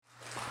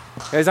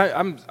Guys,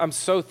 I'm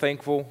so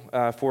thankful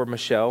for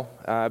Michelle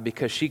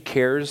because she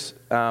cares.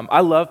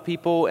 I love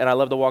people and I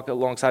love to walk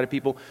alongside of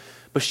people,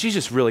 but she's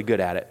just really good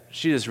at it.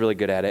 She's just really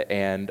good at it.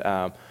 And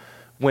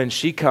when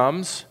she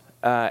comes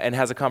and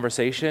has a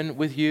conversation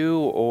with you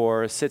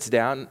or sits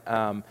down,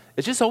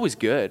 it's just always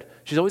good.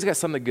 She's always got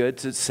something good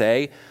to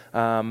say.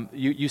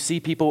 You see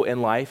people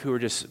in life who are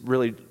just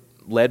really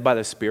led by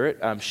the Spirit.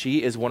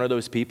 She is one of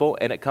those people,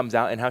 and it comes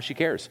out in how she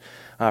cares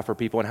for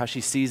people and how she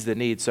sees the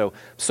need. So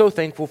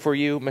thankful for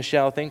you,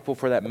 Michelle, thankful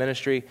for that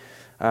ministry.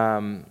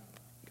 I'm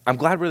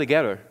glad we're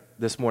together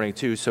this morning,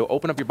 too. So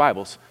open up your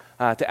Bibles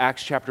to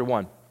Acts chapter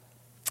 1.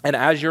 And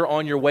as you're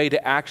on your way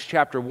to Acts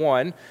chapter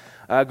 1,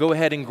 go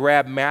ahead and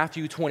grab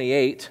Matthew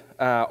 28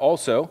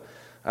 also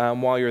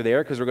while you're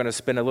there, because we're going to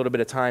spend a little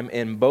bit of time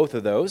in both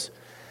of those.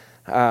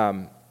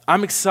 I'm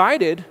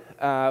excited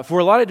for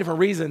a lot of different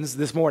reasons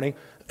this morning.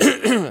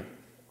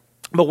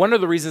 But one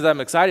of the reasons I'm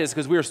excited is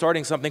because we are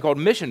starting something called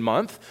Mission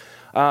Month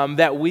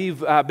that we've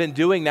been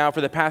doing now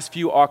for the past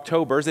few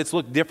Octobers. It's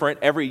looked different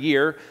every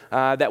year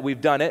that we've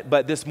done it,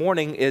 but this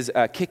morning is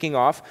kicking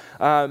off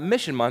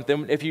Mission Month.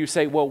 And if you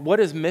say, well,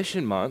 what is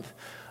Mission Month?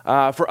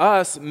 For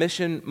us,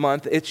 Mission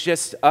Month, it's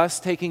just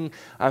us taking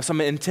some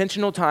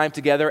intentional time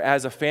together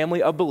as a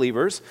family of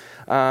believers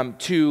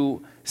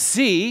to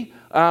see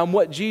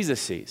what Jesus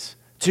sees.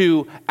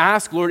 To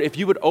ask, Lord, if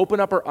you would open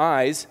up our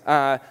eyes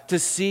to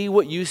see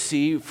what you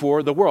see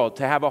for the world,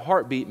 to have a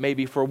heartbeat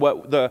maybe for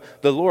what the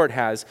Lord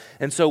has.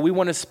 And so we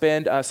want to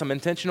spend some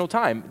intentional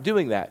time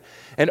doing that.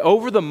 And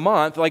over the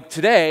month, like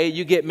today,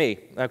 you get me,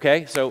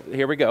 okay? So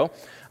here we go.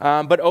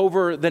 But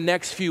over the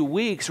next few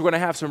weeks, we're going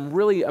to have some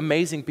really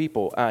amazing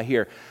people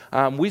here.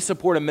 We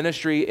support a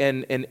ministry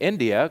in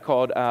India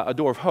called A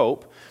Door of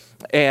Hope.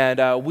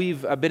 And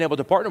we've been able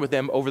to partner with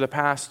them over the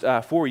past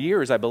 4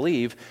 years, I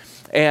believe.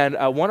 And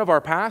one of our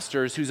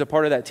pastors who's a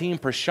part of that team,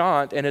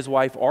 Prashant, and his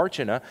wife,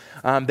 Archana,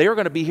 they are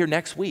going to be here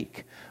next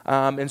week.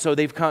 And so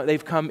they've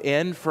come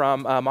in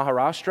from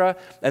Maharashtra,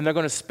 and they're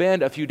going to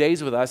spend a few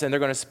days with us, and they're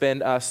going to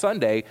spend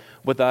Sunday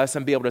with us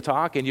and be able to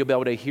talk, and you'll be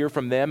able to hear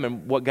from them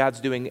and what God's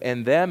doing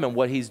in them and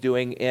what he's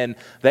doing in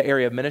the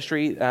area of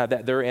ministry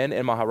that they're in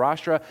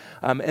Maharashtra.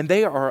 And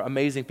they are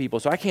amazing people,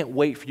 so I can't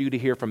wait for you to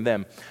hear from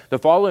them. The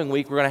following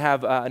week, we're going to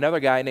have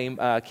another guy named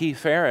Keith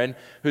Farron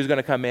who's going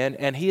to come in,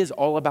 and he is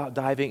all about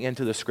diving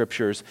into the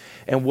Scriptures.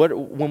 And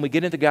when we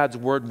get into God's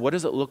Word, what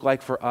does it look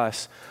like for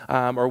us?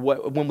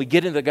 When we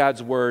get into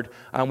God's Word,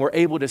 we're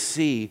able to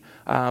see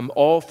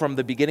all from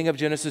the beginning of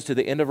Genesis to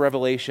the end of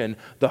Revelation,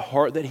 the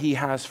heart that he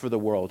has for the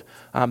world,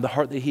 the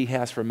heart that he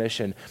has for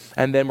mission.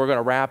 And then we're going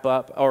to wrap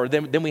up, or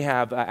then we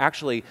have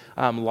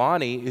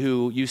Lonnie,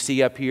 who you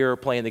see up here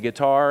playing the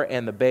guitar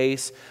and the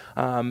bass.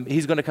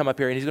 He's going to come up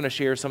here and he's going to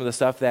share some of the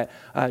stuff that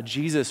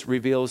Jesus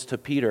reveals to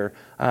Peter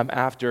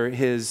after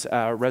his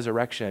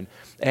resurrection,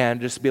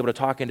 and just be able to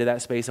talk into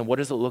that space. And what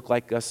does it look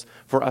like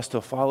for us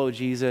to follow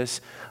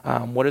Jesus?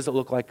 What does it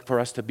look like for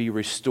us to be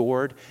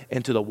restored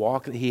into the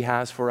walk that he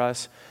has for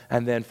us?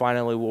 And then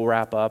finally we'll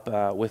wrap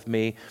up with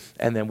me,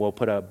 and then we'll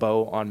put a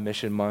bow on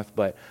Mission Month.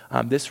 But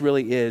this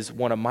really is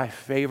one of my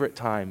favorite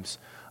times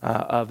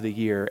of the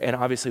year. And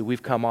obviously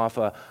we've come off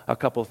a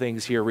couple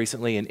things here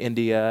recently in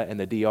India and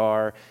the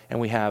DR, and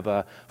we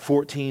have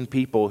 14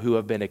 people who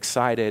have been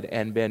excited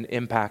and been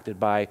impacted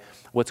by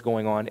what's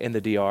going on in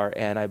the DR,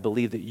 and I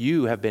believe that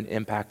you have been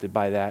impacted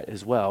by that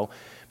as well,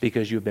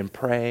 because you've been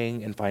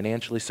praying and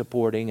financially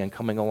supporting and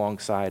coming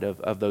alongside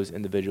of those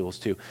individuals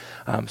too.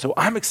 So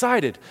I'm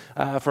excited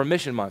for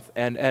Mission Month,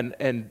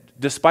 and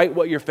despite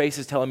what your face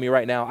is telling me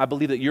right now, I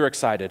believe that you're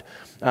excited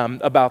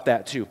about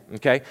that too,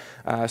 okay?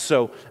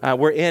 So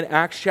we're in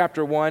Acts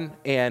chapter 1,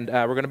 and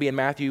we're going to be in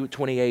Matthew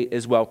 28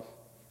 as well.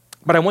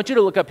 But I want you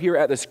to look up here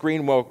at the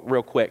screen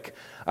real quick.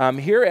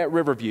 Here at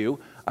Riverview,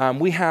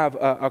 we have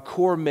a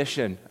core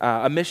mission,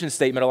 a mission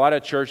statement. A lot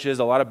of churches,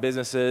 a lot of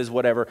businesses,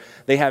 whatever,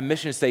 they have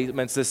mission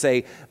statements that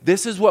say,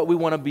 this is what we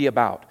want to be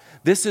about.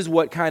 This is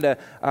what kind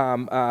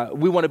of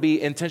we want to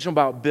be intentional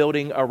about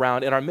building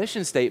around. And our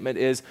mission statement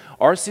is,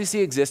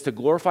 RCC exists to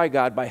glorify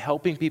God by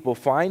helping people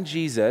find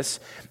Jesus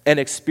and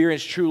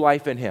experience true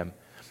life in him.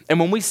 And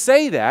when we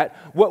say that,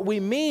 what we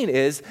mean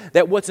is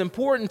that what's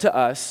important to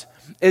us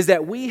is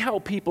that we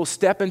help people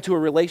step into a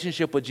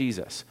relationship with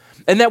Jesus.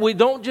 And that we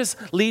don't just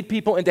lead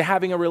people into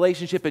having a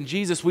relationship in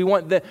Jesus. We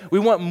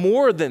want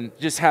more than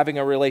just having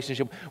a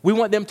relationship. We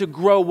want them to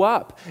grow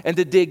up and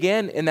to dig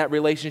in that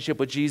relationship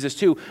with Jesus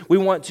too. We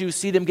want to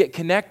see them get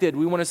connected.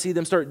 We want to see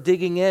them start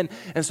digging in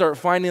and start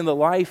finding the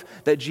life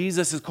that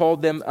Jesus has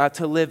called them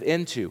to live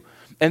into.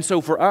 And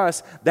so for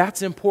us,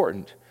 that's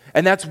important.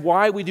 And that's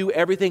why we do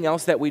everything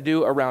else that we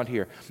do around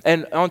here.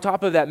 And on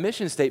top of that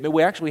mission statement,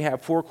 we actually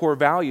have 4 core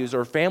values,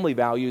 or family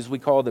values, we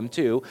call them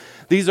too.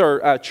 These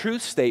are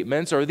truth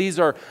statements, or these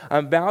are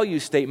value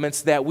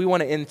statements that we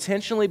want to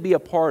intentionally be a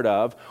part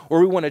of, or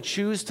we want to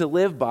choose to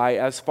live by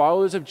as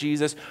followers of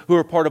Jesus who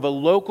are part of a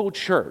local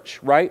church,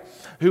 right?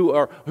 Who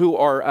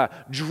are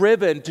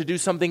driven to do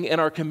something in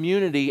our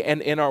community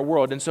and in our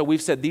world. And so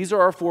we've said these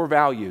are our 4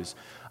 values.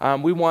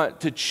 We want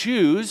to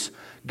choose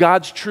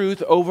God's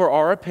truth over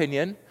our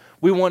opinion.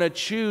 We want to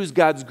choose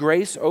God's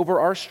grace over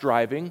our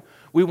striving.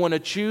 We want to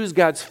choose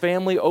God's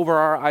family over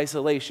our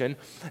isolation.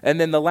 And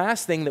then the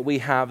last thing that we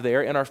have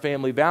there in our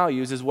family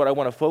values is what I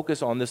want to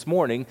focus on this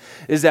morning,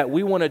 is that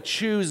we want to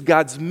choose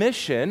God's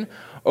mission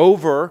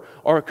over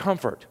our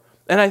comfort.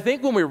 And I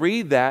think when we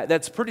read that,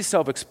 that's pretty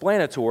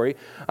self-explanatory.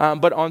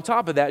 But on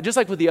top of that, just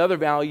like with the other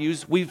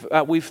values, we've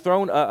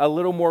thrown a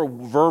little more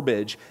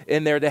verbiage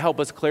in there to help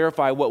us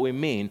clarify what we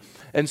mean.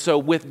 And so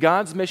with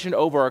God's mission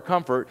over our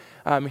comfort,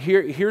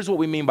 here's what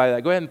we mean by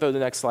that. Go ahead and throw the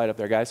next slide up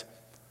there, guys.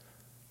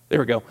 There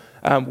we go.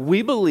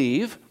 We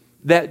believe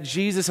that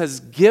Jesus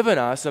has given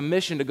us a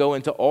mission to go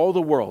into all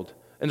the world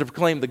and to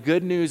proclaim the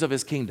good news of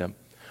his kingdom.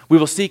 We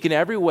will seek in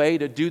every way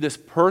to do this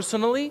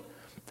personally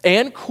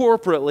and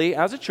corporately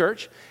as a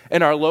church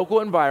in our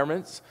local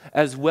environments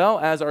as well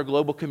as our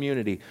global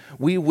community.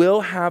 We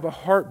will have a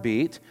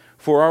heartbeat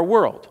for our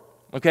world.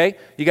 Okay?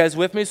 You guys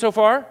with me so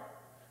far?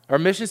 Our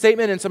mission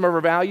statement and some of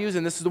our values,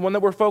 and this is the one that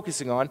we're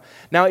focusing on.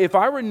 Now, if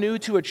I were new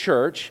to a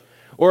church,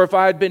 or if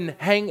I've been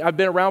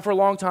around for a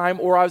long time,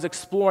 or I was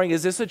exploring,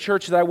 is this a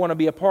church that I want to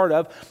be a part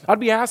of? I'd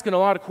be asking a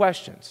lot of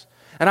questions.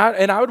 And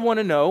I would want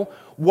to know,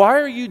 why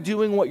are you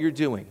doing what you're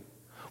doing?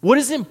 What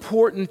is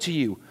important to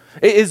you?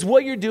 Is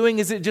what you're doing,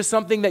 is it just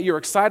something that you're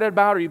excited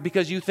about, or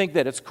because you think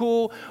that it's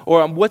cool?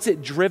 Or what's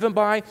it driven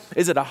by?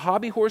 Is it a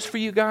hobby horse for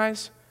you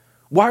guys?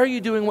 Why are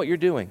you doing what you're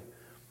doing?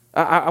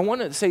 I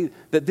want to say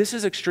that this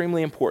is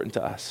extremely important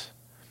to us.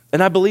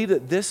 And I believe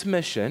that this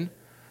mission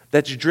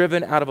that's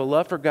driven out of a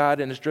love for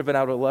God and is driven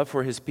out of a love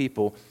for his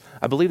people,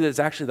 I believe that it's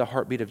actually the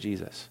heartbeat of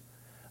Jesus.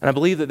 And I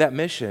believe that that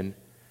mission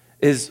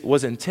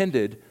was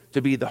intended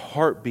to be the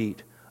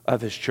heartbeat of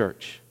his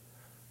church.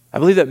 I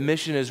believe that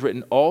mission is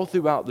written all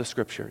throughout the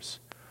scriptures,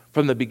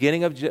 from the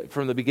beginning of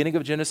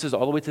Genesis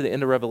all the way to the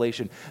end of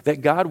Revelation,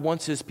 that God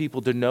wants his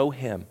people to know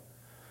him,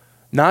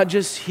 not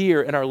just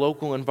here in our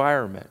local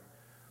environment,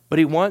 but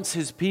he wants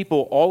his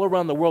people all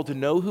around the world to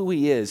know who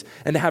he is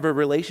and to have a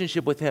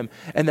relationship with him.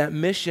 And that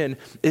mission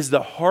is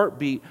the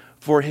heartbeat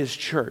for his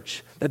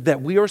church.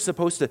 That we are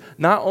supposed to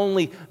not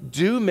only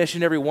do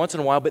mission every once in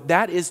a while, but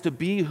that is to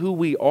be who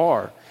we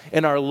are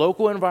in our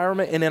local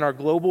environment and in our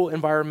global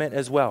environment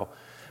as well.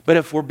 But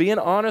if we're being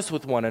honest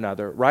with one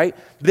another, right,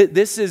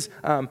 this is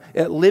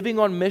living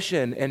on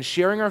mission and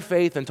sharing our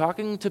faith and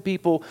talking to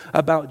people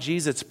about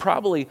Jesus. It's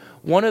probably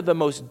one of the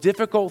most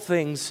difficult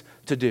things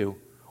to do.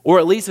 Or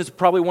at least it's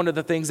probably one of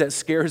the things that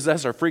scares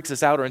us or freaks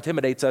us out or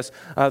intimidates us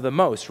the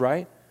most,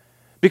 right?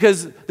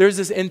 Because there's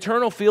this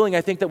internal feeling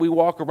I think that we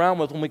walk around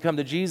with when we come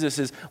to Jesus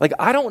is like,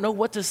 I don't know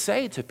what to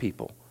say to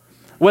people.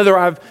 Whether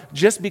I've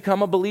just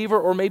become a believer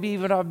or maybe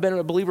even I've been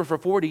a believer for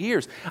 40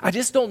 years. I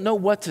just don't know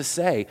what to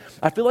say.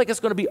 I feel like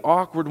it's going to be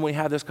awkward when we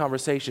have this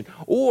conversation.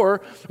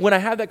 Or when I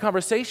have that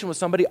conversation with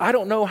somebody, I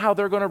don't know how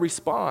they're going to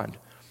respond.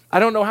 I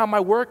don't know how my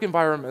work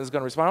environment is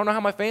going to respond. I don't know how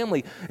my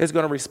family is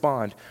going to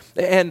respond.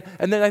 And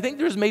then I think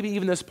there's maybe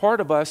even this part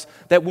of us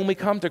that when we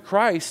come to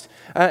Christ,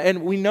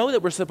 and we know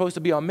that we're supposed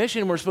to be on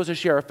mission, we're supposed to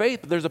share our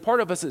faith, but there's a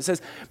part of us that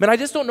says, man, I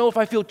just don't know if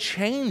I feel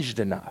changed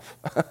enough.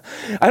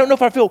 I don't know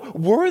if I feel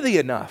worthy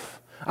enough.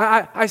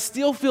 I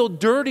still feel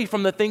dirty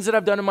from the things that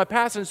I've done in my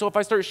past, and so if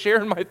I start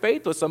sharing my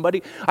faith with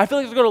somebody, I feel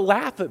like they're going to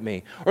laugh at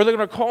me, or they're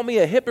going to call me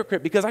a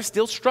hypocrite because I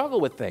still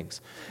struggle with things.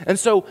 And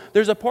so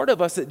there's a part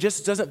of us that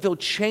just doesn't feel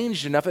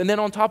changed enough. And then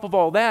on top of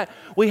all that,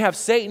 we have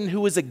Satan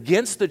who is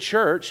against the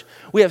church.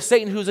 We have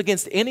Satan who's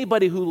against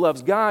anybody who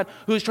loves God,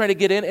 who's trying to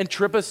get in and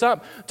trip us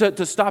up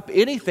to stop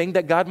anything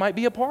that God might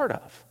be a part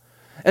of.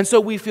 And so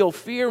we feel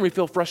fear, and we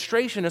feel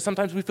frustration, and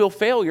sometimes we feel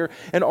failure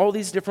in all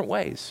these different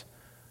ways.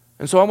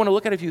 And so I want to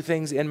look at a few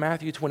things in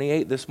Matthew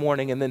 28 this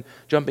morning and then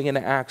jumping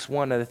into Acts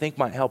 1 that I think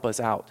might help us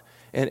out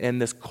in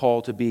this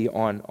call to be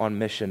on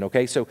mission.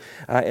 Okay, so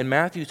in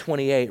Matthew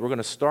 28, we're going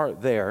to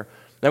start there.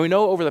 Now we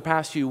know over the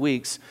past few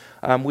weeks,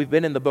 we've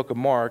been in the book of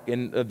Mark,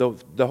 and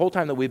the whole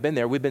time that we've been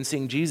there, we've been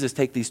seeing Jesus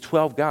take these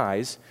 12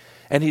 guys,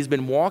 and he's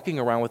been walking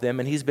around with them,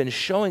 and he's been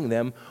showing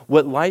them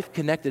what life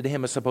connected to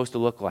him is supposed to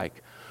look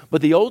like.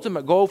 But the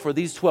ultimate goal for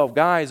these 12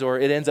 guys, or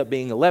it ends up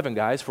being 11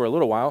 guys for a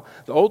little while,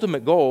 the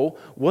ultimate goal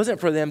wasn't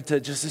for them to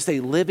just stay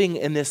living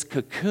in this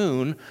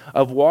cocoon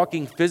of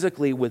walking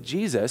physically with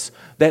Jesus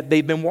that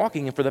they've been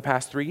walking in for the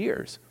past 3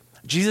 years.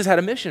 Jesus had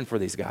a mission for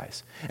these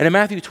guys. And in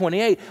Matthew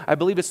 28, I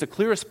believe it's the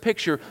clearest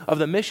picture of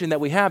the mission that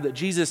we have that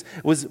Jesus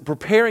was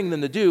preparing them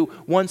to do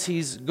once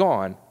he's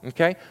gone.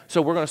 Okay?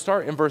 So we're going to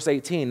start in verse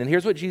 18. And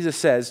here's what Jesus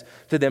says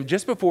to them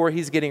just before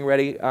he's getting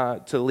ready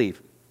to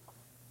leave.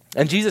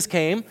 And Jesus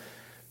came,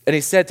 and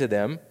he said to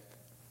them,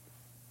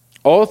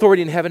 all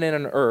authority in heaven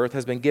and on earth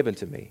has been given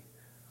to me.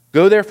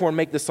 Go therefore and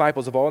make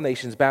disciples of all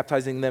nations,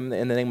 baptizing them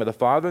in the name of the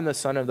Father and the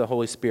Son and the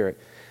Holy Spirit,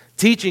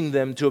 teaching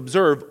them to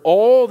observe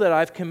all that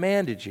I've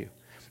commanded you.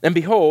 And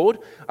behold,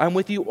 I'm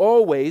with you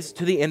always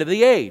to the end of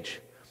the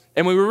age.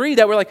 And when we read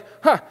that, we're like,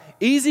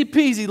 easy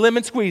peasy,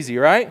 lemon squeezy,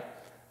 right?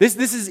 This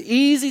is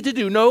easy to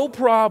do, no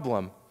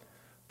problem.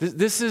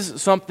 This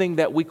is something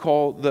that we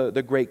call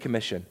the Great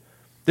Commission.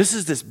 This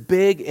is this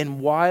big and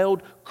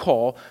wild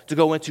call to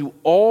go into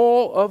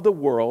all of the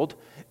world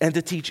and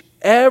to teach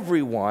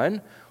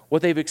everyone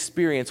what they've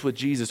experienced with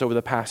Jesus over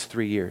the past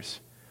 3 years.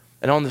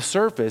 And on the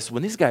surface,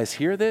 when these guys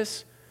hear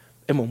this,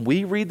 and when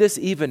we read this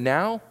even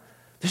now,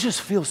 this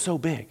just feels so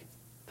big,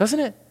 doesn't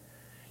it?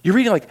 You're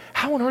reading like,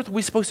 how on earth are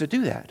we supposed to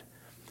do that?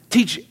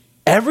 Teach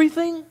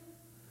everything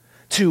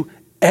to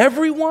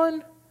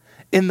everyone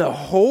in the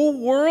whole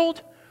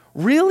world?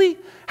 Really?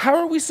 How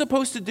are we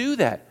supposed to do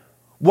that?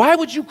 Why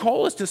would you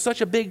call us to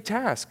such a big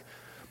task?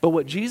 But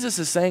what Jesus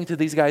is saying to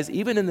these guys,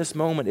 even in this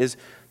moment, is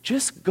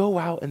just go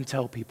out and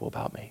tell people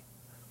about me.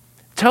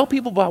 Tell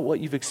people about what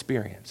you've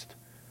experienced.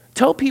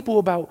 Tell people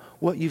about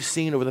what you've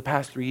seen over the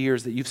past 3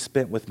 years that you've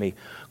spent with me.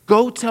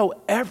 Go tell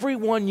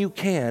everyone you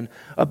can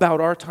about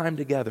our time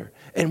together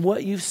and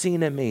what you've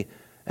seen in me.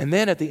 And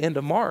then at the end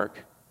of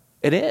Mark,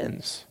 it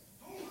ends.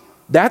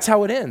 That's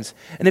how it ends.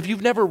 And if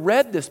you've never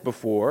read this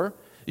before,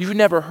 you've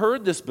never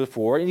heard this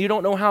before, and you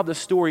don't know how the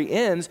story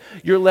ends,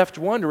 you're left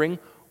wondering,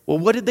 well,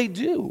 what did they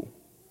do?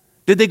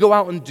 Did they go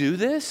out and do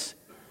this?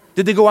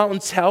 Did they go out and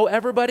tell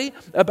everybody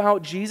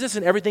about Jesus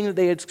and everything that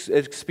they had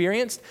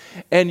experienced?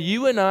 And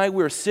you and I,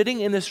 we're sitting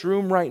in this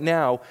room right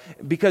now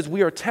because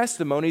we are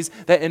testimonies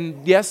that,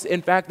 and yes,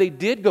 in fact, they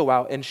did go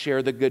out and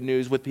share the good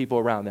news with people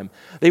around them.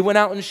 They went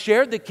out and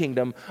shared the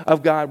kingdom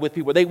of God with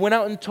people. They went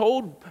out and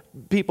told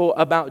people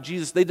about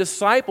Jesus. They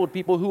discipled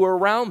people who were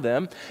around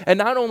them. And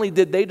not only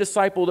did they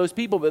disciple those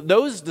people, but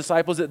those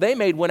disciples that they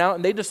made went out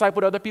and they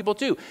discipled other people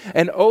too.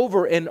 And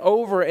over and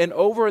over and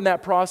over in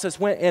that process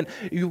went. And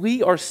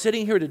we are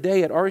sitting here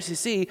today at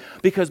RCC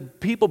because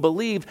people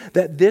believed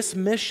that this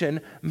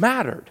mission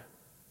mattered.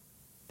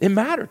 It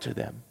mattered to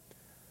them.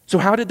 So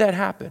how did that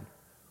happen?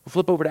 We'll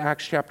flip over to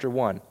Acts chapter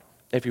 1,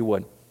 if you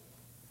would.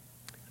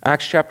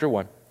 Acts chapter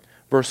 1,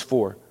 verse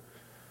 4.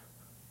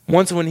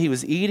 Once when he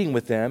was eating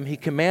with them, he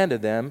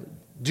commanded them,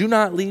 do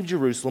not leave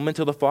Jerusalem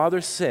until the Father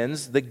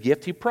sends the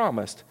gift he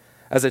promised,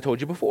 as I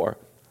told you before.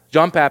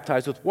 John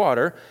baptized with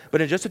water,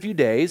 but in just a few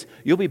days,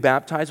 you'll be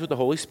baptized with the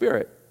Holy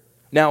Spirit.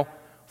 Now,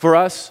 for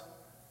us,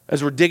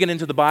 as we're digging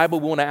into the Bible,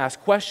 we want to ask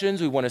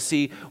questions. We want to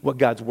see what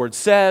God's Word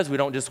says. We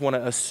don't just want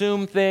to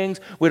assume things.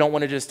 We don't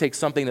want to just take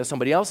something that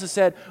somebody else has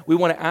said. We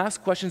want to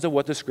ask questions of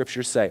what the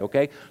Scriptures say,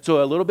 okay?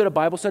 So a little bit of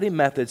Bible study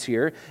methods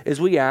here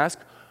is we ask,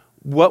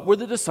 what were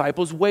the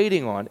disciples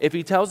waiting on? If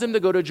he tells them to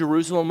go to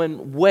Jerusalem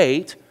and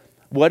wait,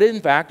 what in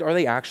fact are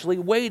they actually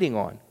waiting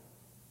on?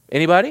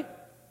 Anybody?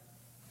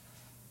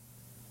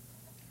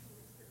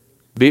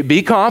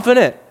 Be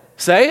confident.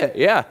 Say it,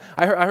 yeah.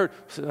 I heard,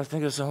 I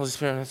think it's the Holy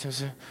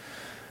Spirit.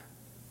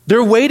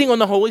 They're waiting on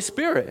the Holy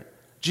Spirit.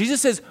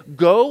 Jesus says,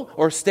 go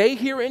or stay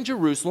here in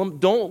Jerusalem.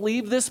 Don't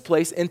leave this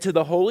place until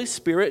the Holy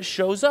Spirit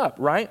shows up,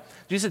 right?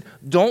 Jesus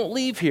said, don't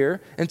leave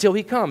here until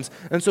he comes.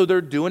 And so they're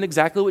doing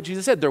exactly what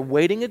Jesus said. They're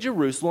waiting in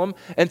Jerusalem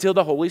until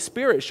the Holy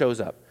Spirit shows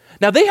up.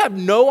 Now, they have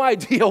no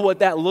idea what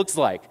that looks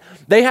like.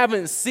 They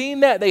haven't seen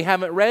that. They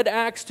haven't read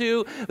Acts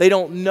 2. They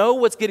don't know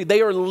what's getting.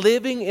 They are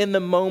living in the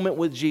moment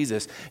with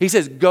Jesus. He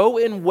says, go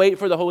and wait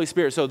for the Holy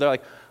Spirit. So they're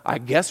like, I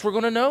guess we're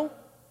going to know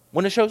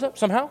when it shows up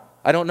somehow.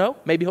 I don't know.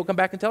 Maybe he'll come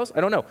back and tell us.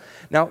 I don't know.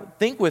 Now,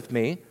 think with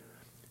me.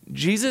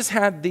 Jesus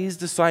had these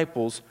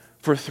disciples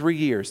for 3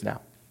 years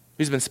now.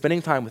 He's been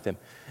spending time with them.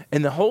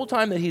 And the whole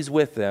time that he's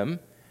with them,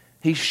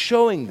 he's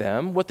showing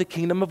them what the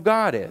kingdom of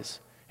God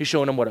is. He's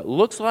showing them what it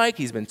looks like.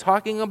 He's been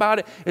talking about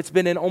it. It's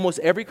been in almost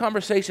every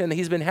conversation that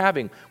he's been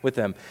having with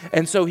them.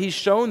 And so he's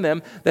shown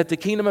them that the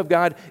kingdom of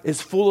God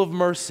is full of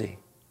mercy,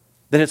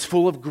 that it's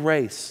full of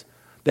grace,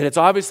 that it's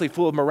obviously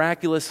full of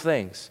miraculous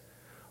things.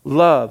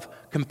 Love,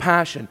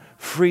 compassion,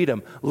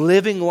 freedom,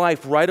 living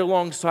life right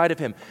alongside of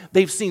him.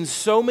 They've seen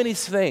so many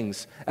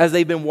things as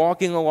they've been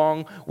walking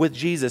along with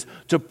Jesus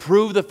to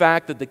prove the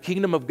fact that the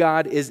kingdom of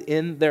God is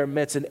in their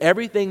midst. And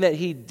everything that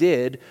he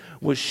did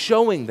was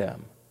showing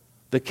them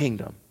the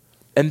kingdom.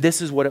 And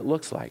this is what it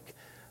looks like.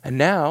 And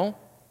now,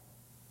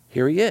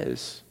 here he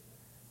is.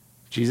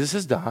 Jesus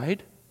has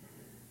died.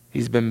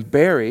 He's been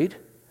buried.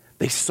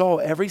 They saw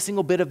every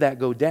single bit of that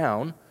go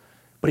down,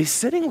 but he's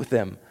sitting with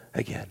them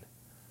again.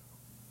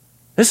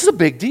 This is a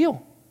big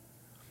deal.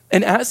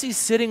 And as he's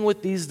sitting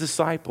with these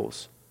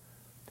disciples,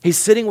 he's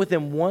sitting with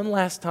them one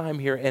last time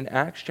here in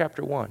Acts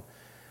chapter 1.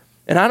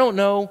 And I don't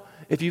know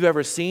if you've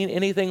ever seen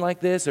anything like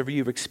this, or if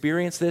you've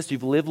experienced this,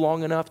 you've lived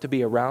long enough to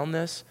be around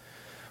this,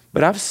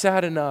 but I've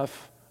sat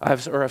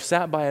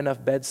by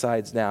enough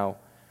bedsides now,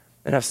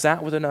 and I've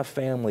sat with enough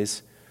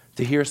families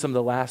to hear some of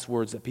the last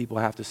words that people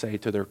have to say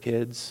to their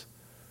kids,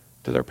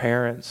 to their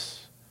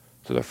parents,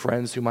 to their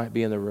friends who might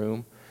be in the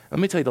room. Let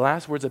me tell you, the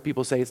last words that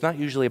people say, it's not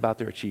usually about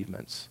their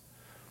achievements.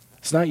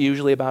 It's not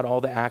usually about all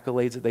the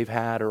accolades that they've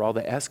had or all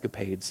the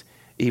escapades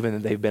even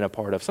that they've been a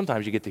part of.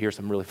 Sometimes you get to hear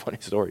some really funny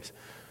stories.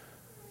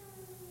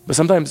 But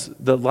sometimes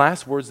the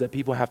last words that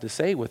people have to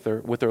say with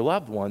their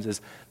loved ones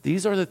is,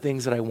 these are the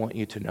things that I want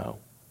you to know.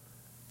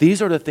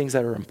 These are the things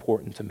that are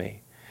important to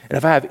me. And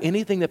if I have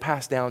anything to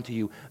pass down to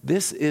you,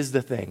 this is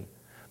the thing.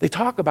 They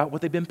talk about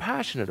what they've been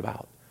passionate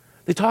about.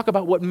 They talk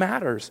about what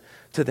matters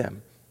to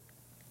them.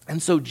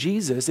 And so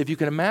Jesus, if you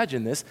can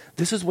imagine this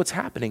is what's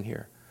happening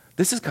here.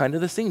 This is kind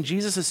of the thing.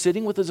 Jesus is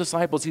sitting with his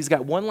disciples. He's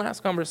got one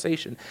last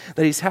conversation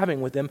that he's having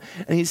with them,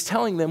 and he's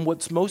telling them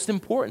what's most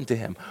important to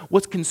him,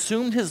 what's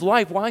consumed his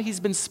life, why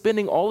he's been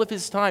spending all of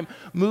his time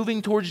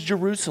moving towards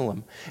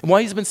Jerusalem, and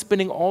why he's been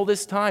spending all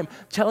this time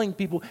telling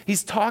people.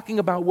 He's talking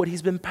about what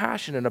he's been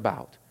passionate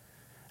about,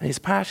 and he's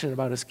passionate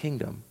about his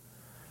kingdom,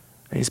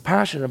 and he's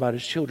passionate about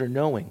his children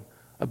knowing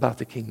about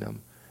the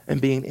kingdom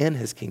and being in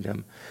his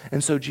kingdom.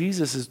 And so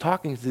Jesus is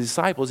talking to the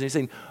disciples, and he's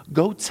saying,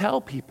 go tell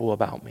people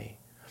about me.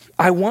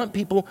 I want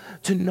people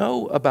to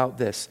know about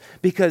this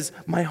because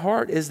my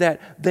heart is that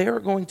they're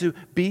going to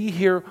be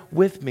here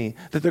with me,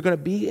 that they're going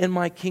to be in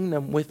my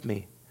kingdom with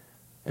me.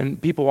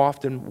 And people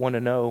often want to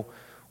know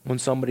when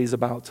somebody's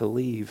about to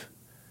leave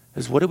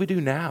is, what do we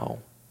do now?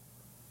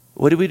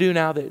 What do we do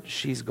now that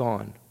she's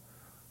gone?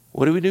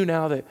 What do we do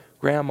now that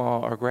grandma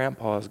or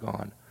grandpa is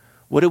gone?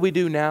 What do we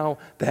do now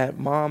that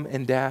mom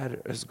and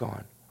dad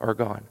are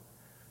gone?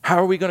 How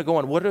are we going to go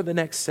on? What are the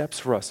next steps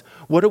for us?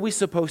 What are we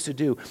supposed to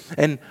do?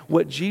 And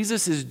what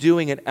Jesus is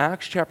doing in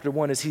Acts chapter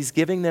 1 is he's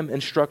giving them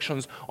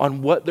instructions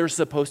on what they're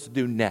supposed to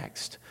do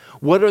next.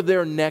 What are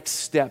their next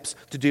steps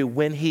to do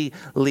when he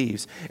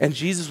leaves? And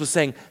Jesus was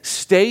saying,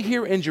 stay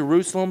here in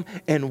Jerusalem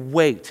and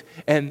wait.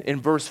 And in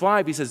verse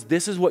 5, he says,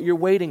 this is what you're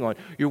waiting on.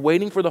 You're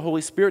waiting for the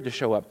Holy Spirit to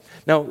show up.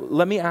 Now,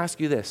 let me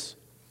ask you this.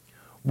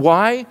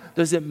 Why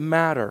does it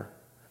matter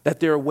that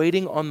they're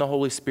waiting on the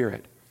Holy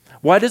Spirit?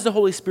 Why does the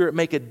Holy Spirit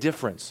make a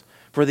difference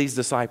for these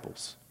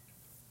disciples?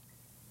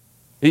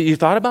 You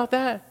thought about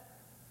that?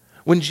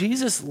 When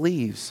Jesus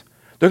leaves,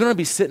 they're going to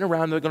be sitting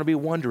around, they're going to be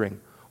wondering,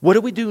 what do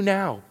we do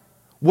now?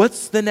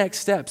 What's the next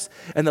steps?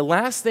 And the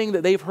last thing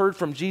that they've heard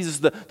from Jesus,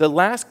 the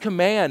last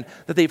command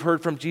that they've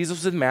heard from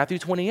Jesus was in Matthew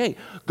 28.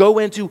 Go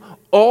into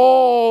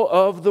all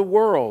of the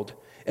world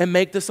and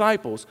make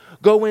disciples.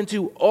 Go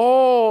into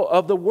all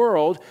of the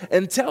world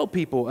and tell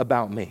people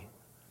about me.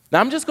 Now,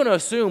 I'm just going to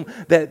assume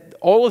that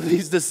all of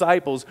these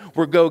disciples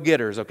were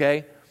go-getters,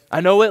 okay? I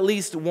know at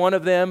least one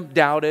of them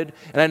doubted,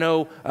 and I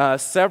know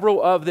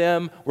several of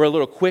them were a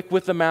little quick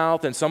with the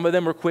mouth, and some of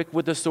them were quick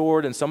with the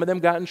sword, and some of them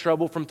got in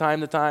trouble from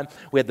time to time.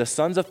 We had the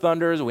sons of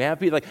thunders. We have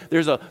people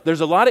there's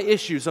a lot of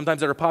issues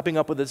sometimes that are popping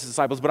up with the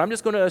disciples, but I'm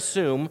just going to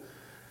assume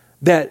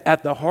that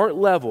at the heart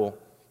level,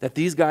 that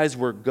these guys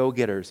were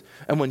go-getters.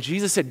 And when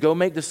Jesus said, go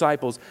make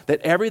disciples,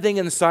 that everything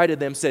inside of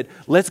them said,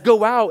 let's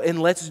go out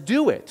and let's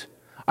do it.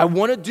 I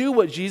want to do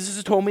what Jesus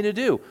has told me to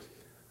do.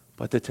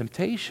 But the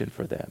temptation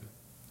for them,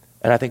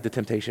 and I think the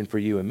temptation for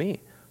you and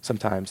me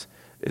sometimes,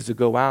 is to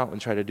go out and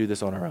try to do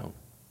this on our own.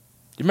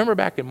 Do you remember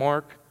back in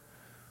Mark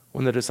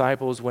when the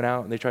disciples went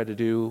out and they tried to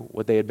do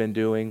what they had been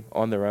doing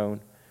on their own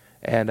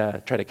and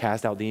try to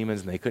cast out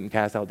demons, and they couldn't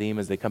cast out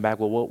demons? They come back,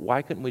 well,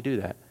 why couldn't we do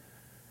that?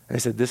 And they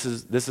said, this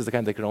is the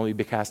kind that could only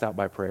be cast out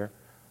by prayer.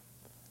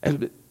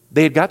 And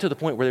they had got to the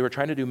point where they were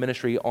trying to do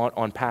ministry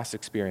on past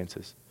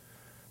experiences.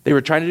 They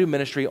were trying to do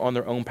ministry on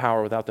their own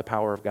power without the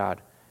power of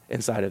God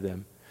inside of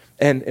them.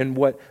 And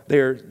what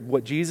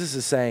Jesus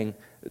is saying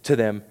to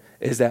them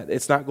is that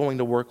it's not going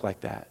to work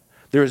like that.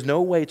 There is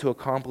no way to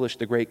accomplish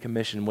the Great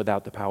Commission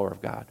without the power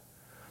of God.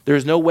 There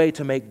is no way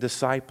to make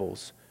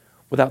disciples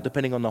without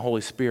depending on the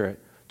Holy Spirit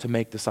to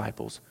make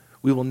disciples.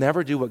 We will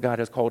never do what God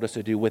has called us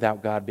to do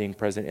without God being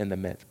present in the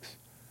midst.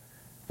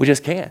 We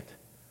just can't.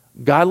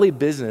 Godly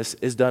business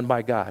is done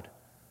by God,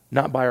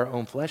 not by our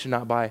own flesh and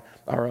not by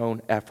our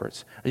own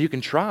efforts. And you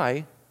can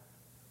try.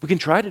 We can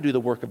try to do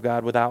the work of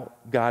God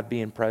without God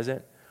being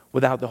present,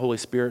 without the Holy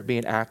Spirit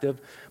being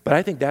active. But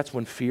I think that's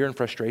when fear and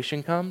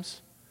frustration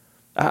comes.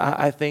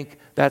 I think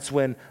that's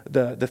when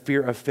the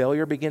fear of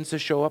failure begins to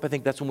show up. I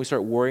think that's when we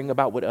start worrying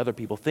about what other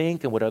people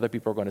think and what other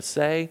people are going to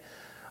say.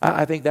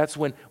 I think that's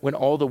when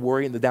all the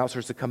worry and the doubt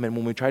starts to come in,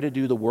 when we try to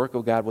do the work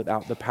of God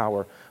without the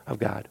power of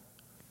God.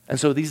 And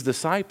so these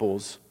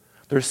disciples,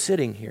 they're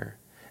sitting here.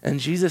 And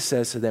Jesus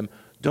says to them,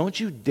 don't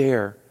you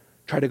dare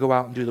try to go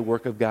out and do the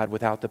work of God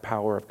without the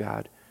power of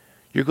God.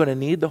 You're going to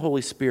need the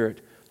Holy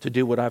Spirit to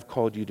do what I've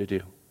called you to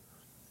do.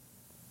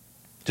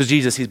 To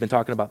Jesus, he's been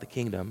talking about the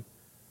kingdom.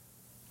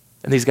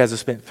 And these guys have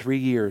spent 3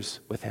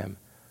 years with him.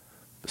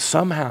 But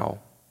somehow,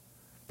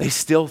 they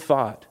still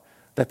thought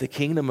that the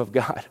kingdom of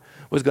God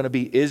was going to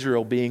be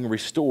Israel being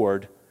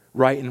restored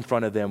right in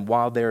front of them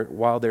while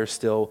they're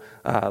still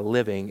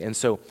living. And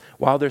so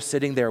while they're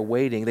sitting there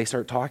waiting, they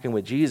start talking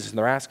with Jesus, and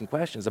they're asking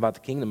questions about the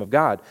kingdom of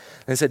God.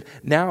 And they said,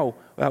 now,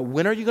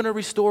 when are you going to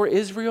restore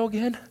Israel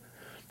again?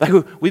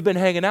 Like, we've been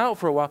hanging out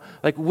for a while.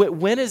 Like,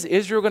 when is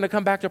Israel going to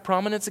come back to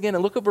prominence again?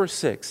 And look at verse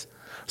 6.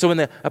 So when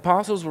the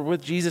apostles were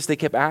with Jesus, they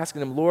kept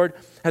asking him, Lord,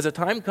 has a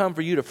time come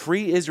for you to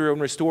free Israel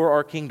and restore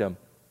our kingdom?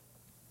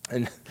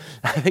 And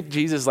I think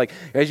Jesus is like,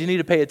 guys, you need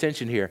to pay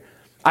attention here.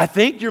 I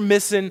think you're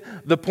missing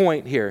the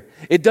point here.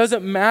 It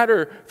doesn't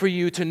matter for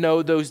you to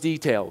know those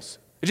details.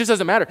 It just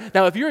doesn't matter.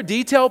 Now, if you're a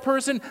detail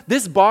person,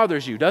 this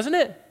bothers you, doesn't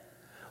it?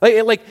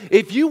 Like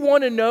if you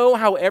want to know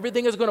how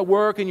everything is going to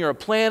work and you're a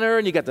planner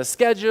and you got the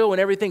schedule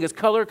and everything is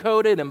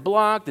color-coded and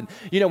blocked and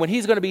when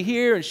he's going to be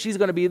here and she's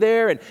going to be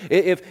there and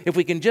if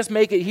we can just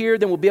make it here,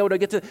 then we'll be able to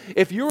get to.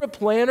 If you're a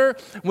planner,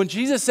 when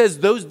Jesus says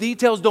those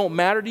details don't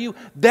matter to you,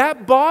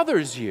 that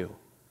bothers you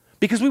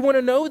because we want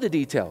to know the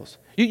details.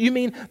 You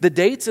mean the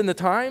dates and the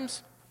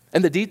times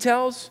and the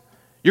details?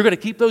 You're going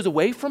to keep those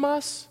away from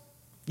us?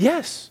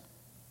 Yes.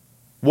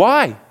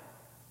 Why?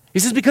 He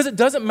says, because it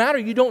doesn't matter.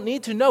 You don't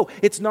need to know.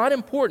 It's not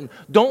important.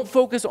 Don't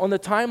focus on the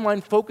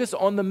timeline. Focus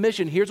on the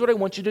mission. Here's what I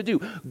want you to do.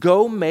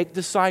 Go make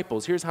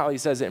disciples. Here's how he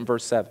says it in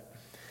verse 7.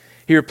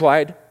 He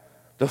replied,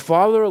 the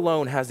Father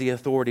alone has the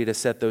authority to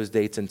set those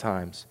dates and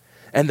times,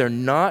 and they're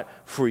not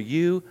for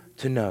you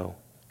to know.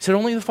 He said,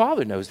 only the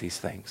Father knows these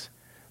things.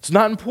 It's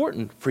not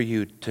important for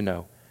you to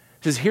know.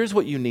 He says, here's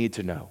what you need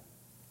to know.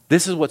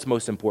 This is what's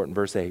most important,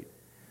 verse 8.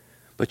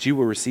 But you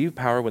will receive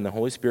power when the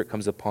Holy Spirit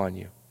comes upon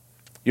you.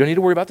 You don't need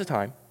to worry about the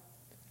time.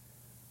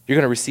 You're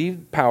going to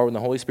receive power when the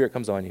Holy Spirit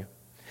comes on you.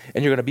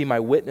 And you're going to be my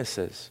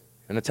witnesses.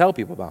 You're going to tell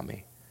people about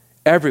me.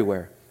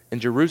 Everywhere in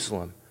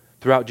Jerusalem,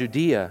 throughout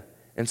Judea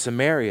and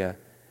Samaria,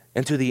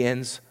 and to the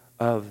ends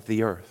of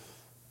the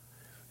earth.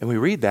 And we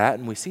read that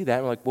and we see that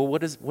and we're like, well,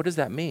 what does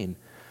that mean?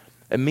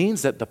 It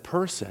means that the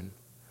person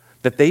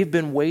that they've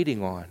been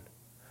waiting on,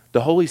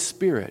 the Holy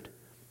Spirit,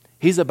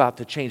 he's about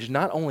to change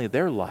not only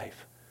their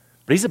life,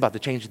 but he's about to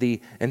change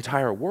the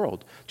entire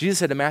world. Jesus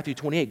said in Matthew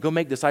 28, go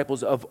make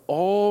disciples of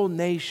all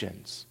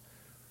nations.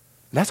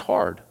 And that's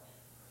hard.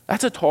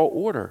 That's a tall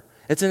order.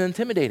 It's an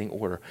intimidating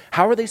order.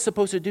 How are they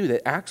supposed to do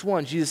that? Acts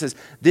 1, Jesus says,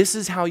 this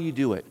is how you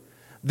do it.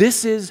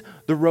 This is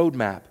the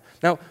roadmap.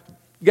 Now,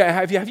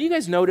 have you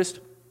guys noticed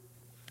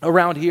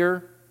around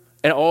here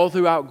and all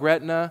throughout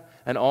Gretna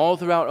and all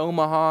throughout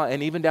Omaha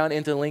and even down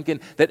into Lincoln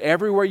that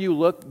everywhere you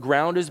look,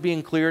 ground is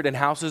being cleared and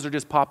houses are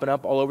just popping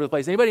up all over the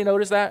place? Anybody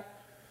notice that?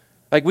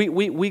 Like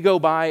we go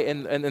by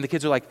and the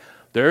kids are like,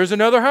 there's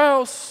another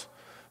house.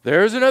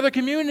 There's another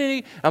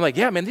community. I'm like,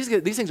 yeah, man, these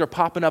things are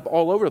popping up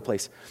all over the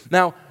place.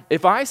 Now,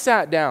 if I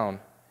sat down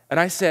and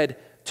I said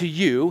to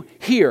you,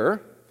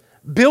 here,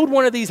 build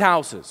one of these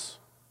houses,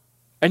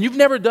 and you've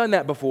never done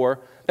that before,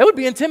 that would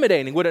be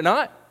intimidating, would it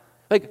not?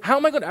 Like, where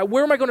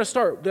am I going to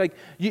start? Like,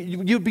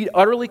 you'd be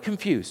utterly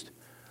confused.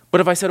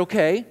 But if I said,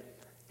 okay,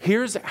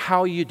 here's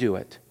how you do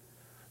it.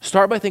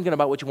 Start by thinking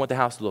about what you want the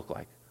house to look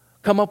like.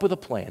 Come up with a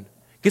plan.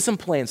 Get some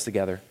plans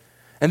together.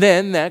 And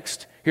then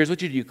next, here's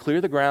what you do. You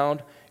clear the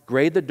ground,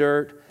 grade the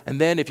dirt, and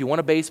then if you want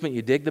a basement,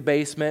 you dig the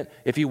basement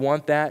if you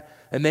want that.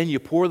 And then you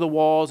pour the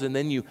walls, and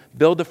then you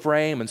build the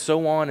frame, and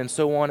so on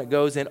it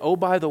goes. And oh,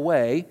 by the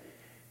way,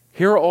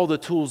 here are all the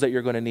tools that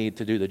you're going to need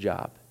to do the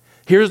job.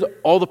 Here's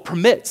all the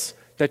permits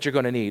that you're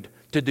going to need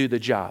to do the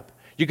job.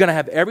 You're going to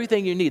have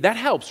everything you need. That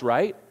helps,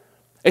 right?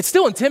 It's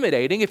still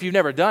intimidating if you've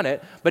never done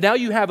it, but now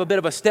you have a bit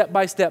of a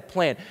step-by-step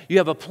plan. You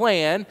have a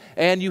plan,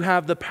 and you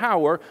have the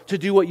power to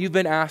do what you've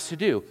been asked to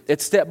do.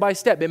 It's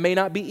step-by-step. It may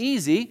not be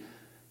easy,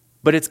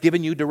 but it's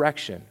giving you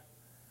direction.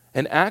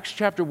 In Acts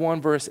chapter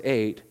 1, verse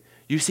 8,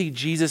 you see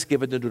Jesus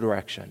giving the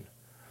direction.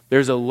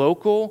 There's a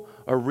local,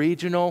 a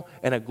regional,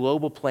 and a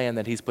global plan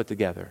that he's put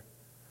together.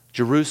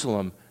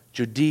 Jerusalem,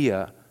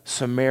 Judea,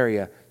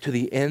 Samaria, to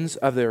the ends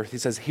of the earth. He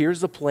says,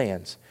 here's the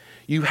plans.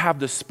 You have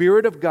the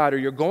Spirit of God, or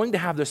you're going to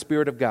have the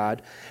Spirit of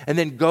God, and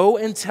then go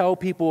and tell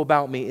people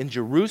about me in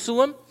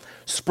Jerusalem,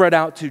 spread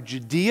out to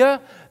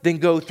Judea, then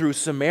go through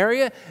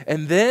Samaria,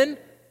 and then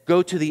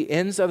go to the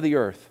ends of the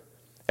earth.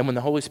 And when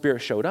the Holy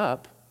Spirit showed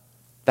up,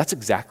 that's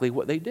exactly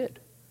what they did.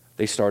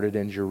 They started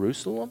in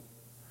Jerusalem,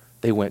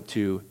 they went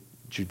to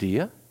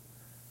Judea,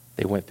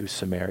 they went through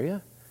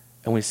Samaria,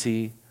 and we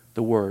see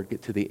the word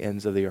get to the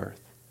ends of the earth.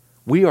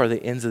 We are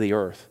the ends of the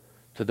earth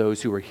to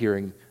those who are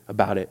hearing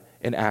about it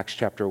in Acts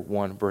chapter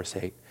 1, verse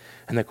 8.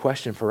 And the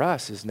question for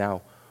us is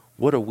now,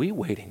 what are we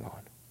waiting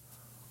on?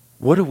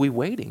 What are we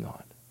waiting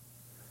on?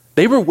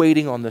 They were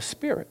waiting on the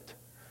Spirit.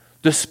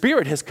 The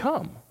Spirit has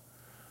come.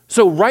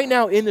 So right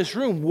now in this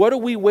room, what are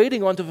we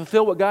waiting on to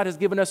fulfill what God has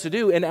given us to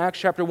do in Acts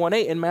chapter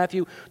 1:8 and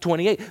Matthew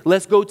 28?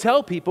 Let's go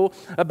tell people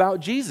about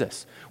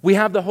Jesus. We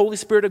have the Holy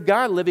Spirit of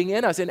God living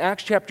in us. In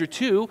Acts chapter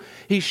 2,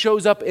 he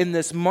shows up in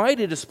this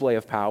mighty display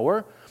of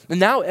power. And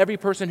now every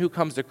person who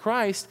comes to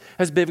Christ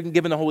has been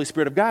given the Holy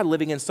Spirit of God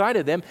living inside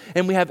of them,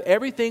 and we have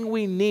everything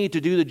we need to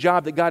do the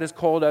job that God has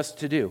called us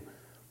to do.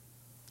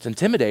 It's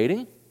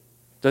intimidating.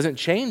 Doesn't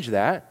change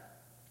that,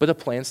 but the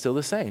plan's still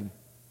the same.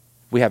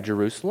 We have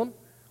Jerusalem,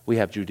 we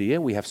have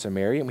Judea, we have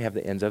Samaria, and we have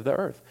the ends of the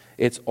earth.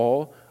 It's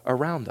all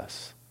around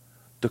us.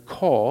 The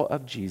call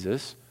of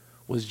Jesus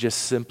was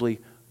just simply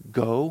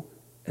go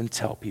and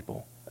tell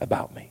people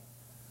about me.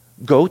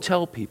 Go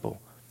tell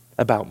people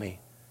about me.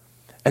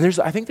 And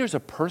I think there's a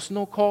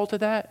personal call to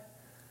that,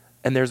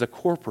 and there's a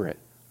corporate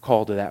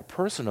call to that.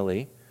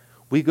 Personally,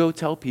 we go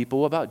tell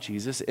people about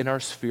Jesus in our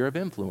sphere of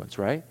influence,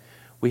 right?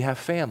 We have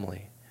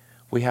family,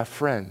 we have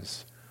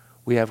friends,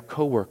 we have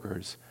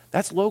coworkers.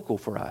 That's local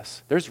for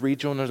us. There's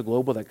regional and there's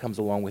global that comes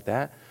along with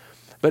that.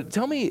 But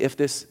tell me if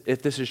this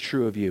is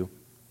true of you.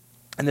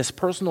 And this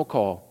personal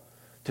call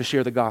to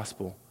share the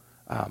gospel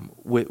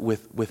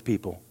with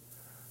people.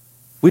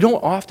 We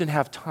don't often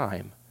have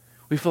time.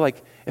 We feel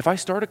like if I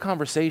start a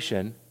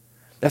conversation,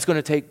 that's going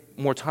to take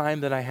more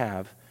time than I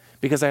have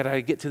because I got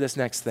to get to this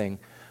next thing.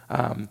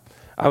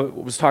 I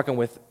was talking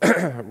with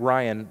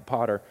Ryan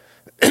Potter,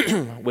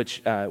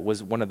 which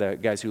was one of the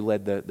guys who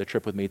led the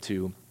trip with me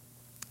to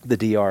the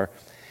DR,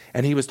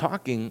 and he was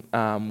talking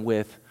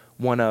with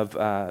one of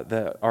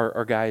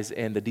our guys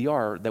in the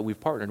DR that we've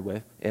partnered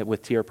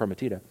with Tierra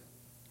Prometida.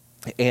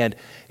 And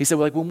he said,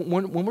 well, like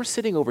when we're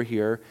sitting over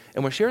here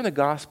and we're sharing the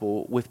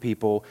gospel with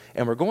people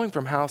and we're going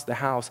from house to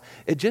house,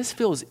 it just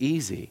feels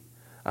easy.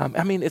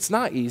 I mean, it's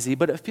not easy,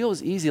 but it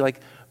feels easy. Like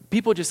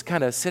people just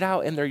kind of sit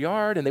out in their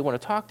yard and they want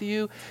to talk to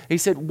you. He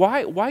said,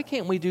 why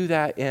can't we do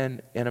that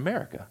in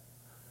America?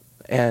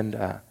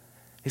 And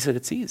he said,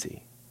 it's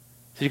easy.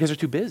 He said, you guys are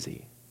too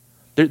busy.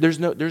 There's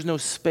no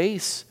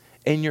space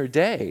in your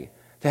day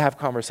to have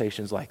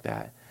conversations like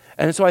that.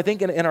 And so I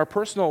think in our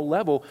personal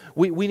level,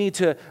 we need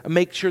to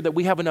make sure that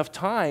we have enough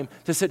time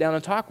to sit down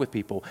and talk with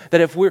people.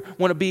 That if we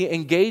want to be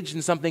engaged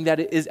in something that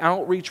is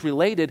outreach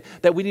related,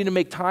 that we need to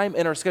make time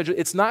in our schedule.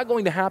 It's not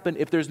going to happen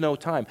if there's no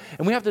time.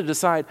 And we have to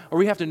decide, or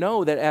we have to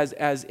know that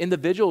as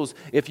individuals,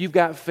 if you've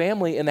got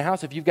family in the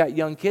house, if you've got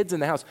young kids in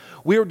the house,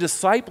 we are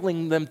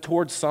discipling them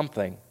towards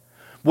something.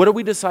 What are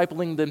we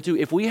discipling them to?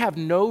 If we have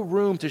no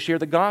room to share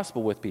the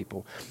gospel with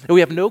people, and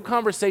we have no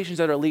conversations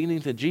that are leading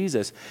to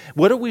Jesus,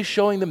 what are we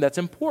showing them that's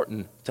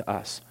important to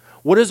us?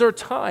 What is our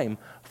time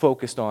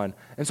focused on?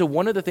 And so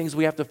one of the things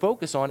we have to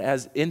focus on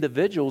as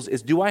individuals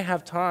is, do I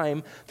have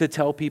time to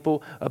tell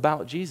people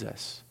about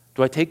Jesus?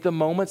 Do I take the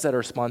moments that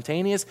are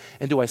spontaneous,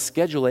 and do I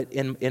schedule it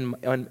in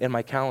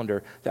my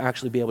calendar to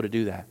actually be able to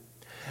do that?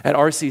 At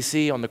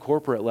RCC, on the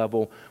corporate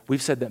level,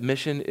 we've said that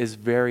mission is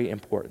very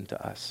important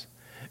to us.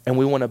 And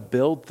we want to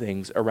build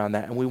things around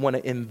that, and we want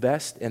to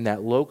invest in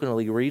that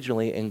locally,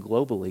 regionally, and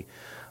globally.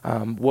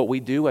 What we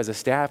do as a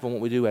staff and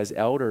what we do as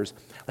elders,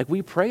 like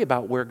we pray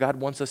about where God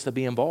wants us to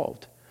be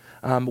involved.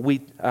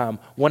 We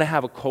want to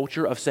have a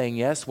culture of saying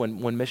yes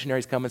when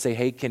missionaries come and say,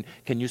 hey, can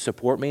you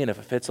support me? And if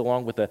it fits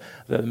along with the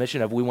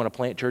mission of we want to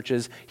plant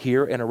churches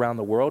here and around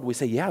the world, we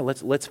say, yeah,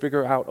 let's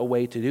figure out a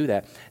way to do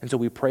that. And so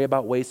we pray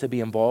about ways to be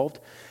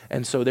involved.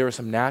 And so there are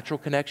some natural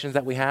connections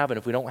that we have, and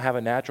if we don't have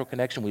a natural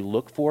connection, we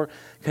look for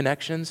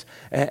connections.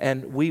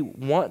 And we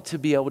want to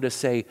be able to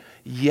say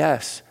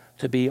yes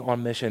to be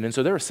on mission. And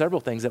so there are several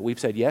things that we've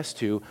said yes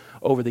to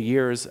over the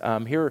years.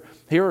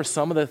 Here are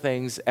some of the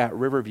things at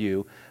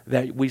Riverview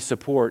that we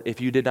support if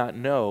you did not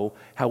know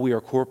how we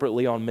are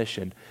corporately on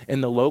mission.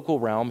 In the local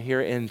realm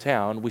here in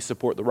town, we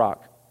support The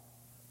Rock.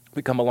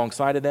 We come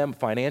alongside of them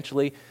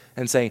financially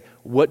and say,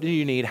 what do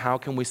you need? How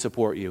can we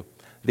support you?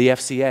 The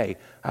FCA,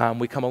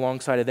 we come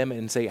alongside of them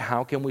and say,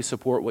 how can we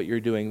support what you're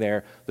doing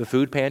there? The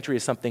food pantry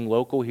is something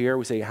local here.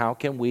 We say, how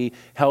can we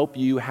help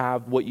you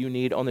have what you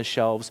need on the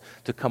shelves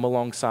to come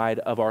alongside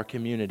of our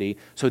community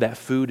so that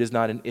food is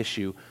not an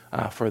issue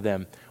for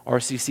them?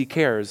 RCC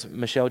Cares,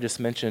 Michelle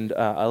just mentioned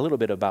a little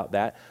bit about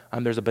that.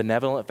 There's a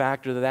benevolent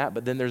factor to that,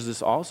 but then there's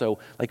this also,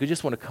 like we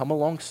just want to come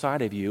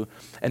alongside of you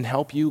and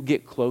help you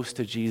get close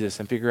to Jesus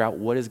and figure out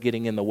what is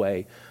getting in the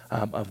way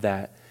of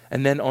that.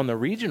 And then on the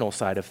regional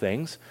side of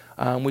things,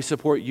 we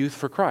support Youth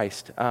for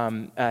Christ.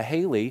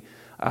 Haley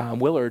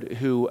Willard,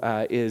 who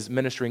is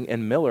ministering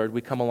in Millard, we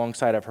come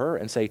alongside of her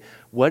and say,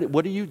 what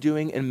are you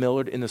doing in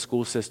Millard in the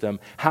school system?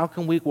 How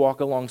can we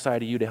walk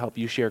alongside of you to help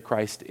you share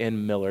Christ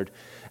in Millard?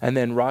 And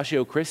then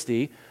Ratio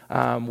Christie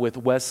with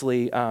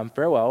Wesley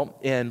Farewell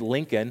in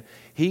Lincoln,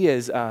 he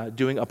is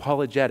doing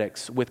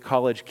apologetics with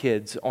college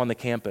kids on the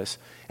campus.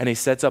 And he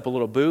sets up a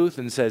little booth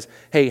and says,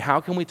 hey,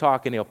 how can we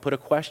talk? And he'll put a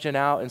question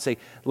out and say,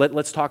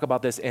 let's talk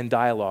about this in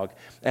dialogue.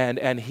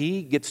 And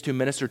he gets to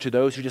minister to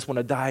those who just want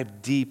to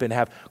dive deep and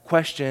have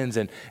questions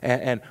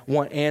and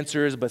want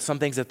answers, but some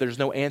things that there's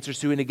no answers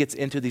to. And he gets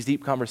into these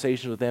deep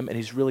conversations with them, and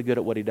he's really good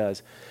at what he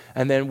does.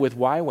 And then with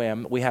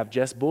YWAM, we have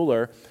Jess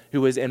Buller,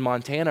 who is in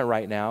Montana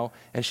right now,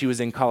 and she was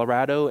in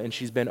Colorado, and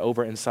she's been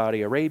over in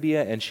Saudi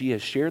Arabia, and she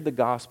has shared the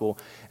gospel.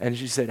 And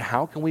she said,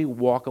 how can we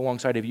walk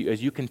alongside of you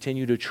as you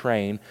continue to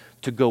train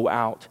to go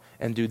out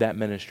and do that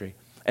ministry?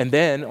 And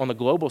then on the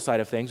global side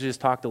of things, we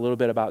just talked a little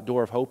bit about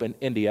Door of Hope in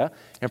India,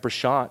 and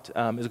Prashant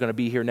is going to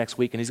be here next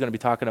week, and he's going to be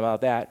talking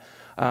about that.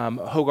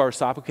 Hogar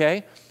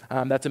Sapuke,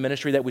 that's a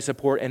ministry that we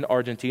support in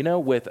Argentina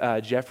with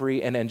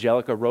Jeffrey and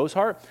Angelica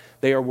Rosehart.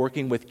 They are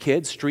working with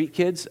kids, street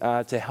kids,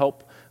 to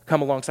help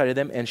come alongside of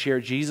them and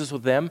share Jesus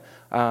with them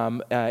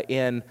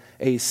in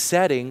a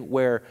setting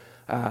where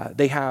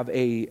they have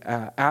a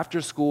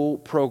after-school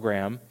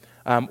program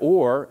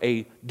or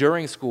a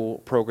during-school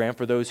program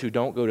for those who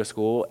don't go to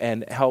school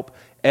and help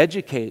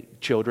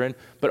educate children,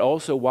 but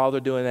also while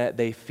they're doing that,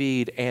 they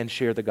feed and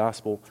share the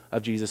gospel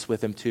of Jesus with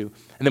them too.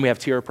 And then we have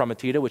Tierra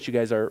Prometida, which you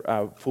guys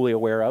are fully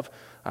aware of.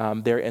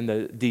 They're in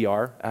the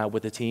DR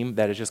with a team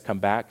that has just come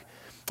back.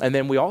 And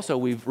then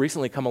we've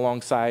recently come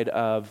alongside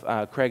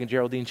of Craig and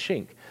Geraldine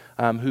Schink.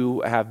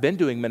 who have been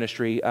doing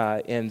ministry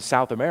in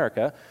South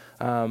America,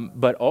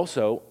 but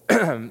also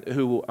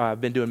who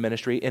have been doing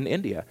ministry in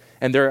India.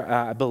 And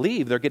I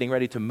believe they're getting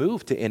ready to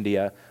move to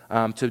India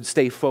to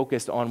stay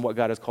focused on what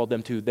God has called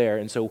them to there.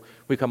 And so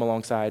we come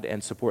alongside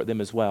and support them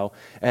as well.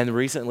 And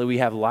recently we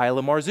have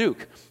Lila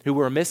Marzouk, who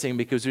we're missing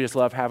because we just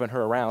love having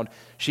her around.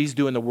 She's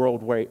doing the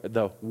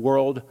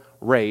world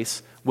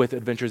race with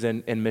Adventures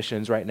in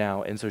Missions right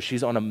now. And so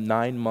she's on a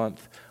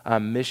 9-month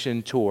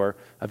mission tour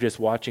of just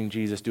watching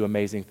Jesus do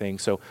amazing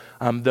things. So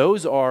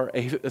those are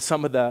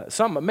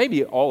some,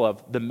 maybe all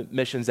of the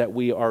missions that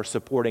we are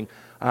supporting,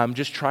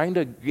 just trying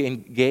to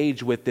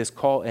engage with this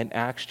call in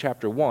Acts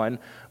chapter 1,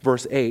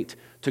 verse 8,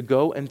 to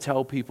go and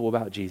tell people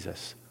about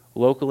Jesus,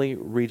 locally,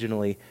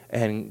 regionally,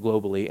 and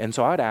globally. And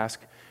so I'd ask,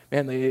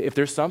 man, if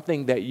there's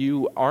something that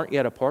you aren't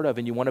yet a part of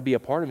and you want to be a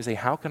part of, and say,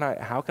 how can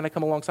I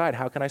come alongside?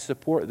 How can I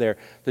support there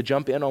to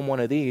jump in on one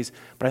of these?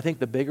 But I think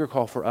the bigger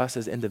call for us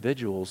as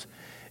individuals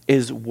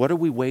is, what are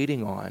we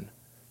waiting on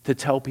to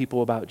tell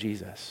people about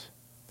Jesus?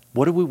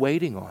 What are we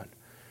waiting on?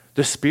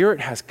 The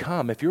Spirit has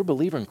come. If you're a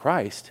believer in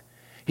Christ,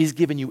 He's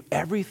given you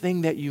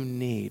everything that you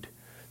need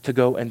to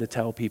go and to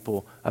tell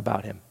people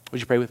about Him.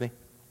 Would you pray with me?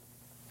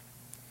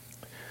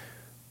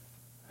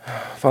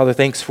 Father,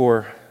 thanks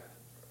for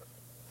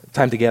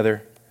time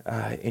together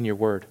in your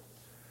word.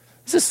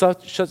 This is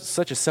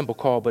such a simple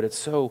call, but it's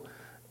so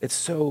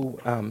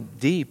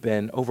deep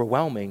and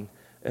overwhelming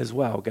as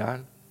well,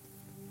 God.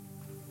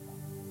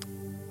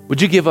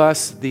 Would you give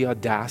us the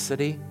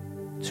audacity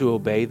to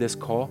obey this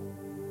call?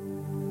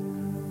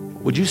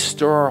 Would you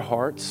stir our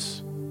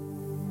hearts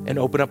and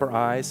open up our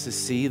eyes to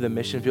see the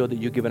mission field that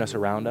you've given us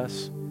around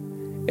us,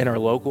 in our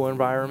local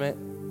environment,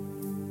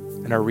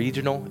 in our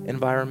regional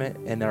environment,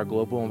 and in our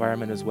global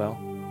environment as well?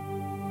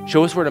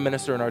 Show us where to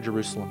minister in our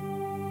Jerusalem.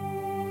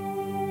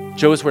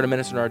 Show us where to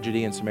minister in our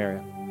Judea and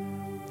Samaria.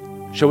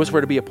 Show us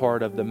where to be a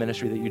part of the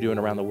ministry that you're doing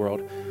around the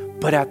world.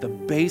 But at the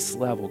base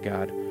level,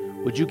 God,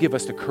 would you give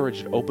us the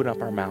courage to open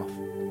up our mouth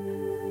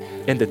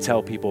and to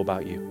tell people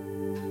about you?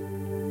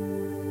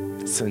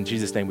 So in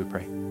Jesus' name we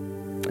pray.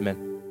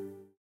 Amen.